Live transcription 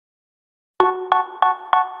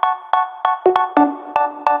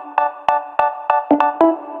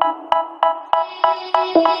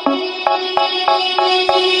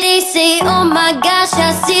They say, oh my gosh,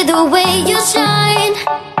 I see the way you shine.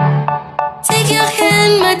 Take your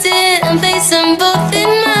hand, my dear, and place them both in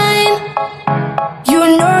mine.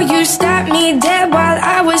 You know you stopped me dead while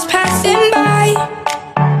I was passing by.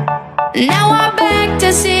 Now I'm back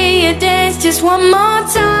to see you dance just one more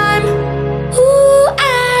time. Ooh,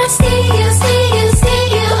 I see you, see you, see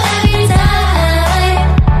you every time.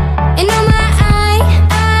 And oh my,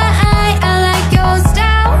 I like your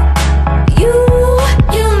style.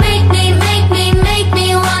 You make me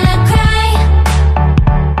wanna cry.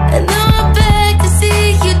 And now I'm back to see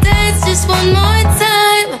you dance just one more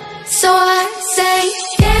time. So I say,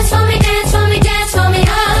 dance for me, dance for me, dance for me,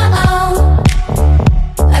 oh, oh.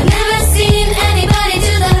 I've never seen anybody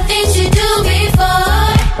do the things you do before.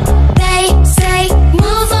 They say,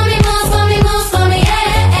 move for me, move for me, move for me,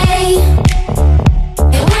 hey.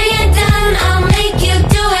 And when you're done, I'll make you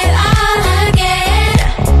do it all again.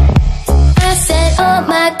 I said, oh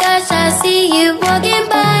my gosh, I see you walking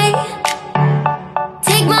by.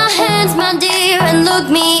 Take my hands, my dear, and look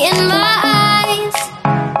me in my eyes.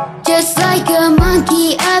 Just like a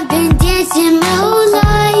monkey, I've been dancing my whole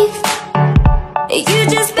life. You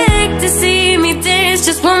just beg to see me dance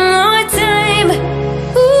just one more time.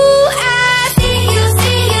 Ooh, I see you,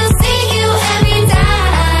 see you, see you every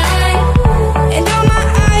time. And oh my,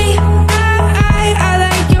 I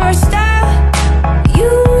like your style.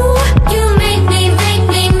 You make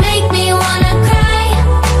me wanna cry.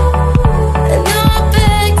 And now I'm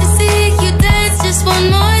back to see you dance just one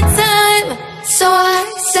more time. So I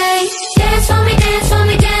say, dance for me, dance for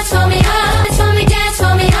me, dance for me, oh. Dance for me, dance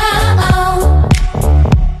for me, oh, oh.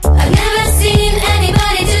 I've never seen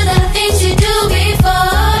anybody do the things you do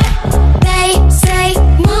before. They say,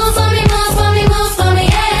 move for me, move for me, move for me,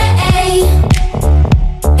 hey.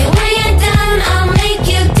 And when you're done, I'll make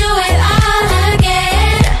you do it all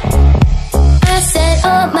again. I said,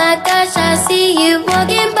 oh my gosh, I see you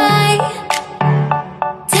walking by.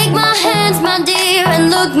 Take my hands, my dear, and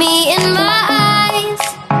look me in my eyes.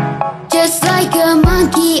 Just like a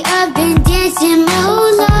monkey, I've been dancing my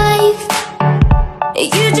whole life.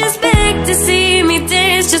 You just beg to see me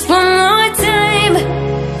dance just one more time.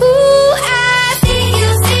 Ooh, I see you,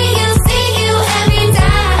 see you, see you every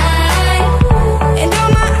time. And oh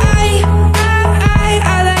my,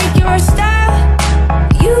 I like your style.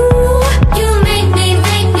 You make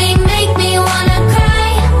me wanna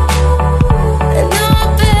cry. And now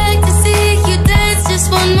I'm back to see you dance just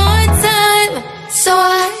one more time. So I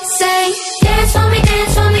say, dance for me,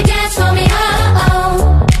 dance for me, dance for me, oh, oh.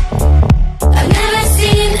 I've never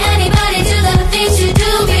seen anybody do the things you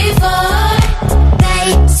do before. They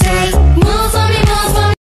say, move for me, move for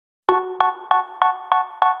me.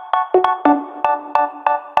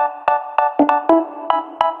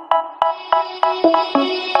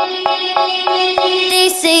 They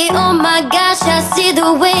say, oh my gosh, I see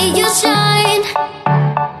the way you shine.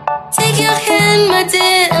 Take your hand, my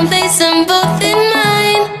dear, and place them both in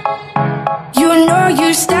mine. You know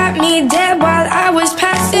you stopped me dead while I was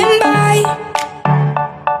passing by.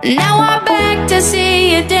 Now I'm back to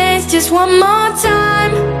see you dance just one more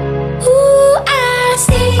time. Ooh, I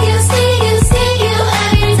see you, see you, see you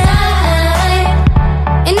every time.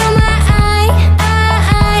 And oh my,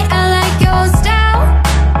 I like your style.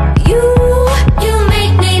 You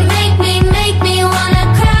make me wanna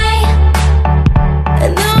cry.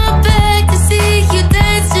 And now I'm back to see you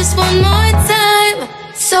dance just one more time.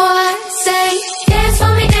 So I say, dance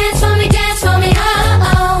for me, dance for me, dance for me, oh,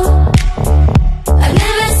 oh. I've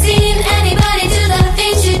never seen anybody do the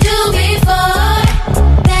things you do before.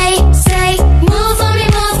 They say, move for me,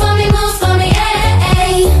 move for me, move for me,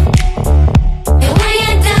 hey. And when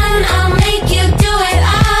you're done, I'll make you do it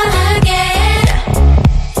all again.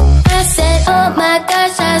 I said, oh my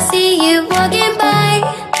gosh, I see you walking by.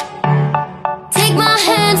 Take my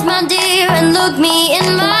hands, my dear, and look me in